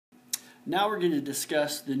Now we're going to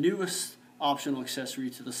discuss the newest optional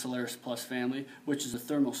accessory to the Solaris Plus family, which is a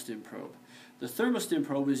ThermoStim probe. The ThermoStim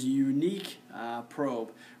probe is a unique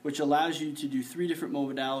probe which allows you to do 3 different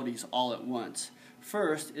modalities all at once.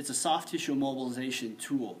 First, it's a soft tissue mobilization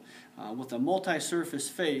tool. With a multi-surface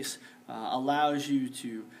face, allows you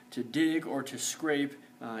to dig or to scrape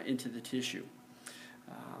into the tissue.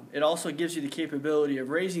 It also gives you the capability of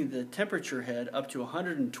raising the temperature head up to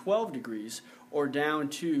 112 degrees or down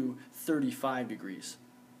to 35 degrees.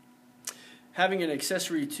 Having an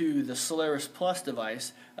accessory to the Solaris Plus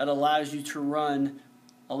device, it allows you to run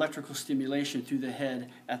electrical stimulation through the head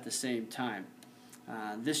at the same time.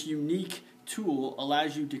 This unique tool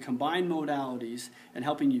allows you to combine modalities and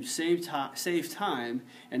helping you save time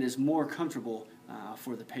and is more comfortable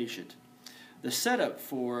for the patient. The setup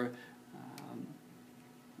for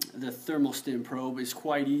the ThermoStim probe is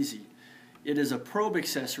quite easy. It is a probe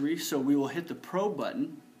accessory, so we will hit the probe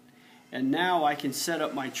button, and now I can set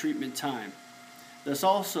up my treatment time. This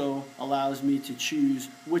also allows me to choose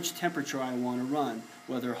which temperature I want to run,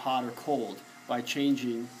 whether hot or cold, by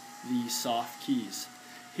changing the soft keys.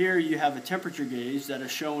 Here you have a temperature gauge that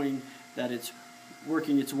is showing that it's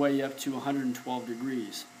working its way up to 112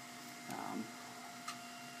 degrees.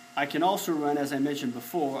 I can also run, as I mentioned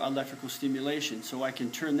before, electrical stimulation, so I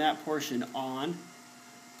can turn that portion on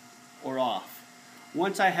or off.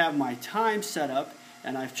 Once I have my time set up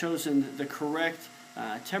and I've chosen the correct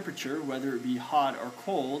temperature, whether it be hot or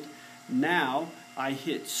cold, now I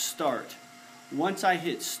hit start. Once I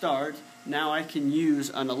hit start, now I can use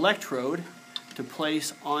an electrode to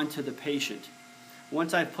place onto the patient.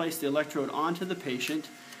 Once I've placed the electrode onto the patient,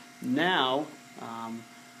 now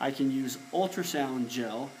I can use ultrasound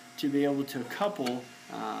gel to be able to couple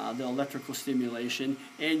the electrical stimulation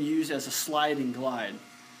and use as a slide and glide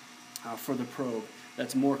for the probe.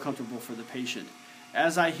 That's more comfortable for the patient.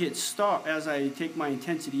 As I hit start, as I take my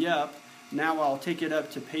intensity up, now I'll take it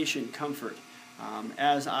up to patient comfort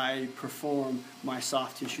as I perform my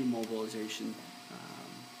soft tissue mobilization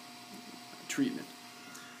treatment.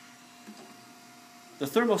 The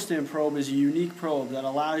ThermoStim probe is a unique probe that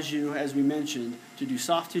allows you, as we mentioned, to do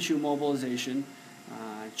soft tissue mobilization,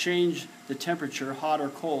 change the temperature, hot or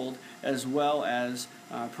cold, as well as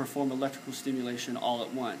perform electrical stimulation all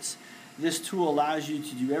at once. This tool allows you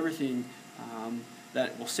to do everything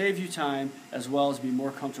that will save you time as well as be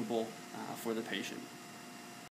more comfortable for the patient.